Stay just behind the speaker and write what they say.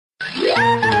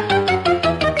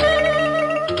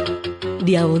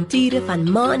Die avonture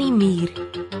van Manie Mier.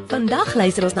 Vandag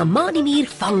luister ons na Manie Mier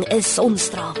vang 'n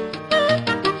sonstraal.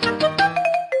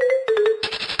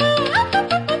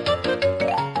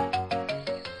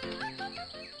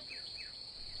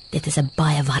 Dit is 'n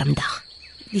baie warm dag.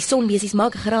 Die sonbesies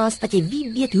maak geraas wat jy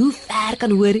wie weet hoe ver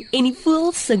kan hoor en die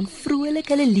voëls sing vrolik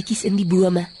hulle liedjies in die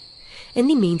bome. In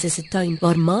die mense se tuin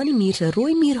waar Manie Mier se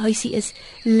rooi muurhuisie is,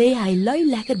 lê hy lui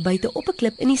lekker buite op 'n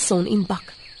klip in die son en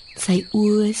bak. Sy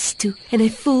oë is toe en hy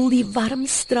voel die warm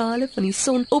strale van die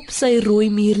son op sy rooi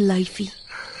muurlyfie.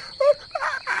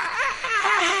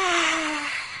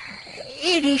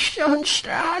 Hierdie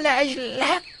sonstrale is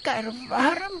lekker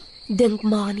warm. Dink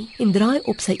Manie en draai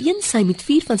op sy een sy met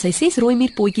 4 van sy 6 rooi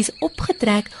muurpotjies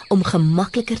opgetrek om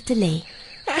gemakliker te lê.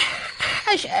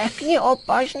 As ek nie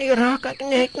oppas nie, raak ek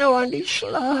net nou aan die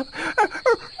slaap.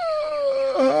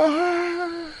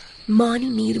 Manie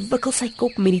Mier wikkel sy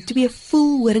kop met die 2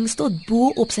 voelhorings tot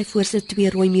bo op sy voorste 2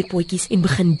 rooi muurpotjies en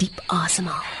begin diep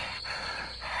asemhaal.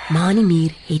 Manie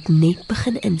Mier het net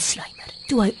begin insluimer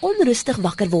toe hy onrustig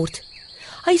wakker word.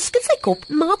 Hy skud sy kop,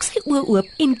 maak sy oë oop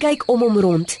en kyk om hom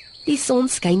rond. Die son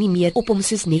skyn nie meer op hom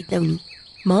soos net nou nie.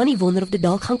 Manie wonder of dit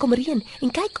dalk gaan kom reën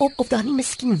en kyk op of daar nie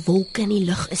miskien wolke in die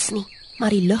lug is nie. Maar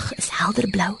die lug is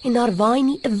helderblou en daar waai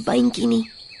nie 'n windjie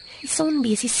nie. Die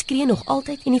sonbesie skree nog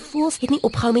altyd en die voëls het nie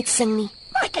opgehou met sing nie.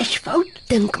 Wat is fout?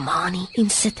 Dink Manie en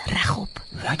sit regop.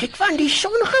 Wat het van die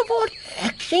son geword?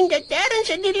 Ek sien dit ergens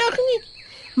in die lug nie.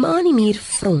 Manie Mier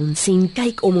frons en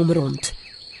kyk om hom rond.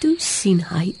 Toe sien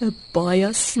hy 'n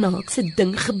baie snaakse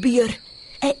ding gebeur.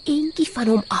 'n Entjie van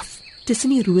hom af, tussen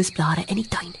die roosblare in die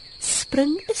tuin,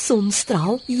 spring 'n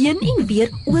sonstraal heen en weer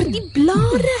oor die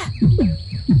blare.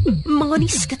 Manie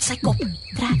skud sy kop,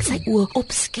 trek sy oë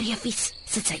op skreefies,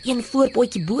 sit sy een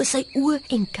voorpotjie bo sy oë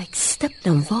en kyk stip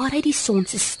na waar hy die son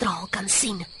se straal kan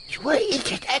sien. So iets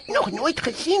het ek nog nooit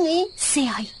gesien nie, Sê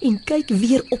hy en kyk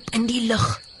weer op in die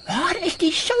lug. Waar is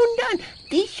die son dan?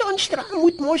 Die sonstraal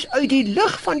moet mos uit die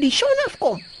lug van die son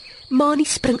afkom. Manie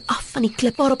spring af van die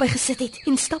klip waarop hy gesit het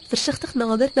en stap versigtig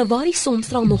nader na waar die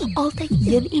sonstraal nog altyd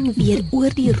heen en weer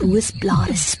oor die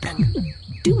roosblare spring.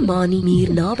 Toe Manie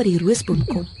Mier naby die roosboom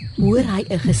kom, hoor hy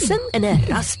 'n gesing in 'n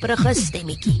rasperige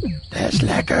stemmetjie. Dis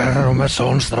lekker om 'n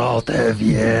sonstraal te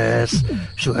wees.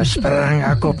 So spring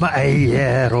ek op my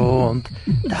eie rond.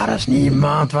 Daar is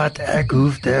niemand wat ek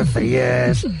hoef te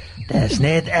vrees. Dis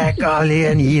net ek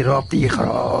alleen hier op die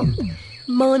grond.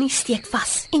 Manie steek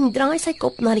vas en draai sy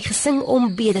kop na die gesing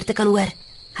om beter te kan hoor.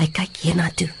 Hy kyk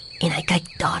hiernatoe en hy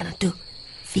kyk daarnatoe.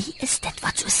 Wie is dit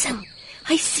wat so sing?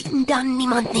 Hy sien dan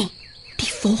niemand nie.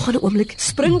 Die volgende oomblik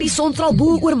spring die sonstraal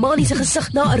bo oor Manie se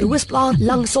gesig na 'n roosblaar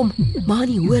langs hom.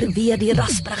 Manie hoor weer die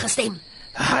rasperige stem.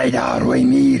 Hy daar, rooi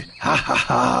muur. Ha ha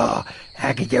ha.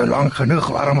 Ek het jou lank genoeg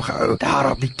warm gehou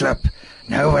daar op die klip.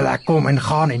 Nou wil ek kom en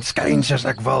gaan en skyn soos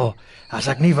ek wil. As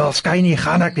ek nie wil skyn nie,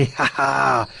 gaan ek nie.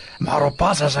 Haha. Maar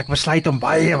oppas as ek besluit om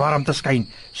baie warm te skyn,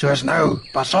 soos nou.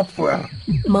 Pas op voor.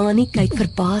 Manie kyk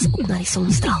verbaas op na die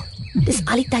sonstraal. Dis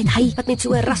al die tyd hy wat met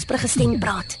so 'n rasperige stem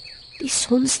praat. Die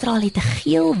sonstraal het 'n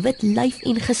geel-wit lyf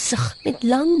en gesig met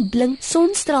lang blink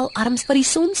sonstraalarms wat die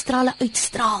sonstrale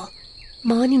uitstraal.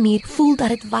 Manie Mier voel dat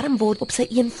dit warm word op sy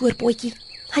een voorpotjie.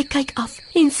 Hy kyk af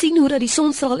en sien hoe dat die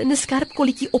sonstraal in 'n skerp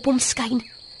kolletjie op hom skyn.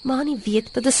 Manie weet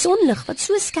dat 'n sonlig wat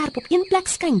so skerp op een plek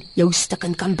skyn, jou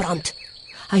stukkend kan brand.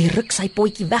 Hy ruk sy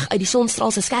potjie weg uit die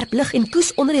sonstraal se skerp lig en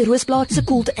koes onder die roosblaar se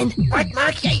koelte in. Wat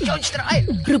maak jy, sonstraal?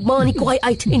 Roep Manie kwaai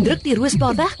uit en druk die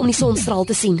roosblaar weg om die sonstraal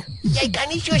te sien. Jy kan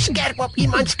nie so skerp op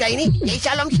iemand skyn nie. Jy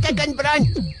sal hom stukkend brand.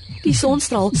 Die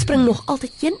sonstraal spring nog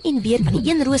altyd heen en weer van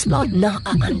die een roosblaar na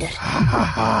 'n ander.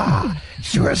 Haha.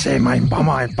 So sê my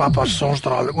mamma en pappa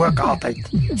sonstraal ook altyd.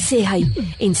 Sê hy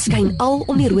en skyn al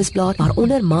om die roosblaar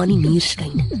waaronder Manie Mier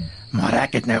skyn. Maar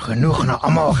ek het nou genoeg na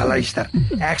almal geluister.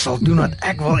 Ek sal doen wat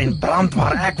ek wil en brand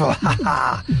waar ek wil.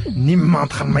 Haha.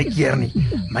 Niemand gaan my keer nie.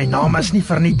 My naam is nie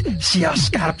verniet Sia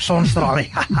skerp sonstraal nie.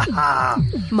 Haha.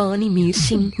 Manie Mier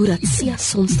sien hoe dat Sia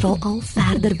sonstraal al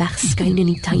verder weg skyn in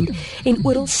die tuin en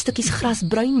oral stukkies gras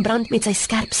bruin brand met sy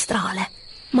skerp strale.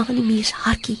 Manie Mier se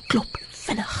hartjie klop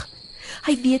vinnig.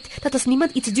 Hy weet dat as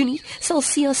niemand iets doen nie, sal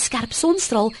Sia skerp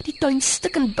sonstraal die tuin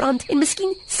stikkend brand en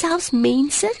miskien selfs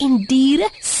mense en diere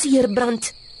seer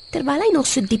brand. Terwyl hy nog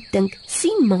so diep dink,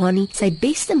 sien Manie sy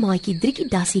beste maatjie Driekie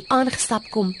Dassie aangestap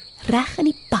kom, reg in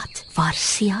die pad waar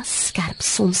Sia skerp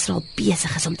sonstraal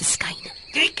besig is om te skyn.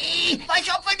 Driekie, pas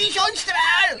op vir die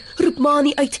sonstraal! Roep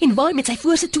Manie uit en waai met sy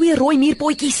voorste 2 rooi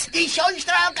muurpotjies. Die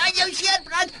sonstraal kan jou seer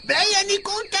brand. Bly in die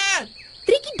koelte!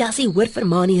 Driekie Dassie hoor vir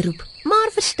Manie roep, maar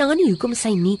verstaan nie hoekom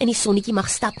sy nie in die sonnetjie mag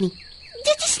stap nie.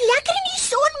 Dit is lekker in die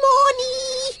son, ma.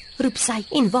 roep sy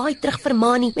en waai terug vir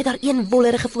Manie met haar een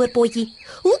wollerige voorpotjie.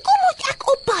 Hoekom moet ek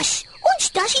oppas?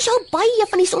 Ons das is al baie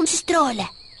van die son se strale.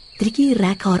 Driekie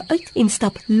rek haar uit en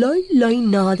stap lui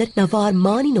nader na waar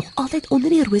Manie nog altyd onder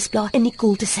die roosblaar in die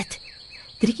koelte sit.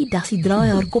 Driekie Dassie draai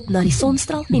haar kop na die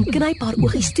sonstraal en knyp haar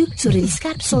oogies toe sodat die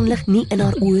skerp sonlig nie in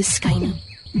haar oë skyn nie.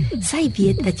 Sy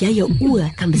weet dat jy jou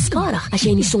oë kan beskadig as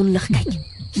jy in die sonlig kyk.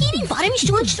 Hierdie warm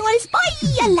sonstraal is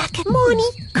baie lekker,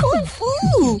 Manie. Kom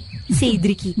voel, sê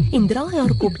Driekie en draai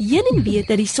haar kop heen en weer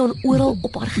dat die son oral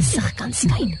op haar gesig kan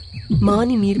skyn.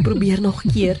 Manie Mier probeer nog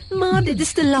keer, maar dit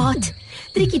is te laat.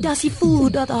 Driekie Dassie voel hoe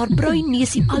dat haar bruin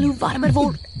neusie al hoe warmer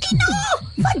word. Tina,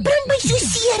 wat brand my so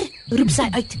seer? Roep sy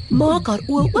uit, maak haar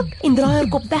oë oop en draai haar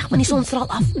kop weg van die sonstraal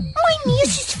af. My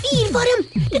neus is vuurwarm.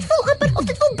 Dit voel amper of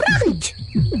dit wil brand.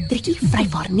 Driekie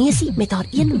vryf haar neusie met haar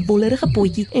een wollerige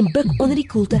potjie en buk onder die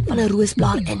koelte van 'n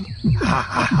roosblaar in. Ha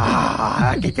ha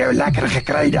ha, ek het jou lekker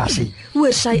gekry, Dassie.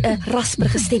 Hoor sy 'n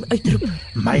rasperige stem uitroep.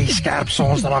 My skerp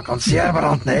sonstraal kan seer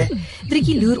brand, né?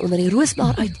 Driekie loer onder die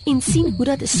roosblaar uit en sien hoe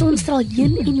dat 'n sonstraal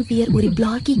heen en weer oor die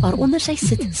blaartjie waaronder sy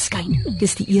sit skyn.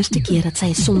 Dis die eerste keer dat sy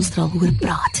 'n sonstraal hoor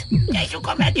praat. Dis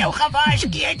hoekom ek jou gewaarsku,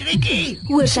 Driekie.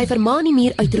 Hoor sy vir Manie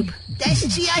Mier uitroep. Dis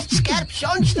Sia's skerp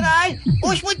sonstraal.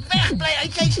 Ons moet wegbly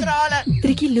uit sy strale.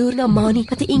 Driekie loer na Manie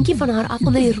wat 'n entjie van haar af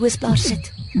onder die roosblaar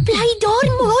sit. Bly daar,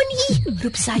 Manie,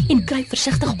 Roep sy en kruip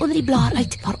versigtig onder die blaar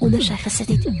uit waaronder sy gesit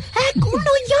het. ek kom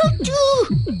na jou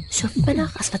toe. So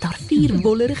vinnig as wat haar 4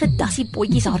 wollerige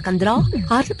dassiepotjies haar kan dra,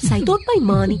 hardloop sy tot by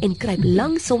Manie en kruip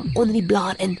langsom onder die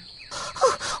blaar in.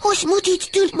 Ons moet iets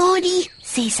doen, Manie,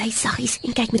 Sê sy saggies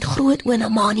en kyk met groot oë na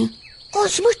Manie.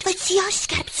 Ons moet wat Sia's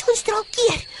skerp sonstraal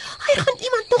keer. Hy gaan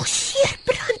iemand nog seer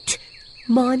brand.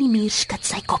 Manie Mier skud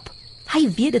sy kop. Hy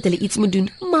weet dat hulle iets moet doen,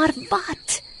 maar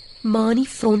wat? Manie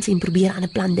frons en probeer aan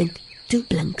 'n plan dink. Toe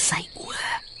blink sy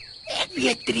oë. Ek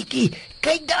weet, Driekie.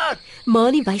 Kyk daar.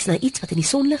 Manie wys na iets wat in die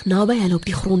sonlig naby hulle op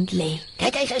die grond lê.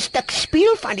 Dit is 'n stuk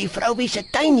spieël van die vrou wie se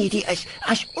tuin hierdie is.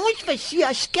 As ons vir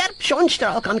Sia skerp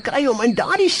sonstraal kan kry om in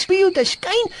daardie spieël te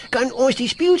skyn, kan ons die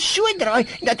spieël so draai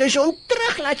dat ons hom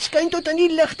terug laat skyn tot in die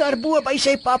lig daarbo by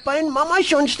sy pappa en mamma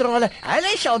sonstrale.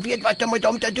 Hulle sal weet wat om met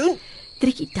hom te doen.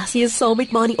 Driekie Dassie is saam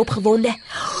met Manie opgewonde.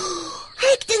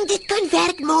 Ek dink dit kan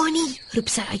werk, Manie. Roep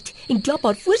sy uit en klap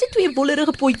haar voor sy 2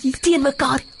 wollerige potjies teen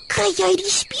mekaar. Kry jy die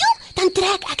spieël, dan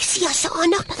trek ek Sia se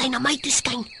aandag dat hy na my toe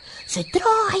skyn.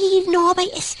 Sodra hy hier naby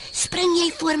is, spring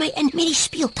jy voor my in met die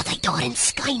spieël dat hy daarin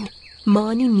skyn.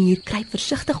 Manie Mier kruip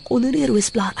versigtig onder die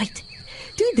roosblaar uit.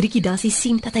 Toe Driekie Dassie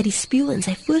sien dat hy die spieël in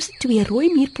sy voorste 2 rooi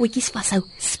muurpotjies vashou,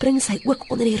 spring sy ook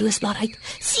onder die roosblaar uit.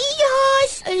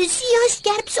 Sia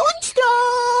skerp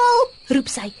sonstraal, Roep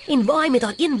sy en waai met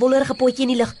haar een wollerige potjie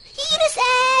in die lug. hier is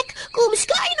ek, kom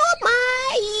skyn op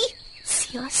my.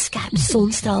 Sia skerp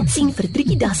sonstraal sien vir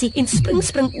Driekie Dassie en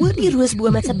spring oor die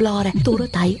roosbome se blare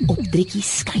totdat hy op Driekie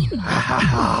skyn. Ha ha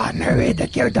ha, nou weet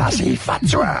ek jou, Dassie, vat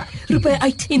so. Roep hy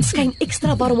uit en skyn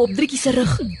ekstra warm op Driekie se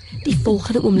rug. Die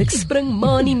volgende oomblik spring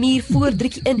Manie Mier voor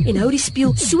Driekie in en hou die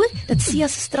spieël so dat Sia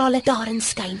se strale daarin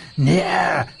skyn.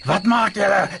 Nee, wat maak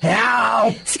julle?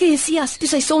 Help! Skree Sia toe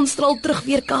sy sonstraal terug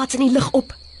weer kaats in die lug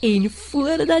op. En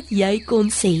voordat jy kon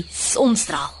sê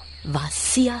sonstraal, was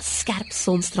Sia skerp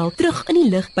sonstraal terug in die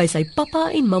lug by sy pappa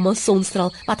en mamma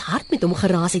sonstraal wat hard met hom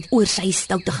geraas het oor sy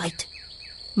stoutigheid.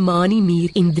 Manie Mier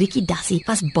en Driekie Dassie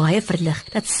was baie verlig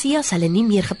dat Sia hulle nie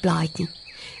meer gepla het nie.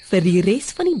 Vir die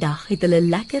res van die dag het hulle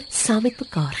lekker saam met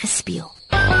mekaar gespeel.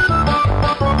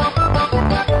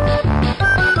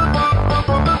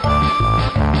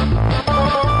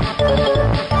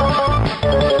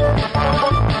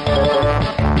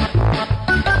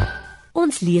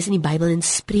 Ons lees in die Bybel in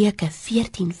Spreuke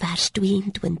 14 vers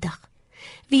 22.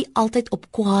 Wie altyd op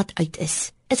kwaad uit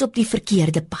is op die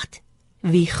verkeerde pad.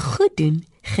 Wie goed doen,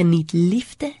 geniet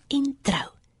liefde en trou.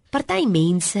 Party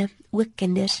mense, ook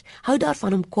kinders, hou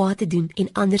daarvan om kwaad te doen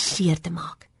en ander seer te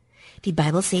maak. Die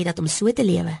Bybel sê dat om so te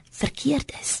lewe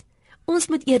verkeerd is. Ons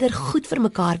moet eerder goed vir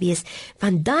mekaar wees,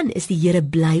 want dan is die Here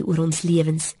bly oor ons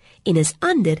lewens en is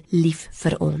ander lief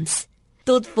vir ons.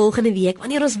 Tot volgende week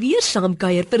wanneer ons weer saam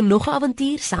kuier vir nog 'n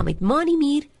avontuur saam met Manie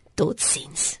Mier.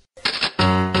 Totsiens.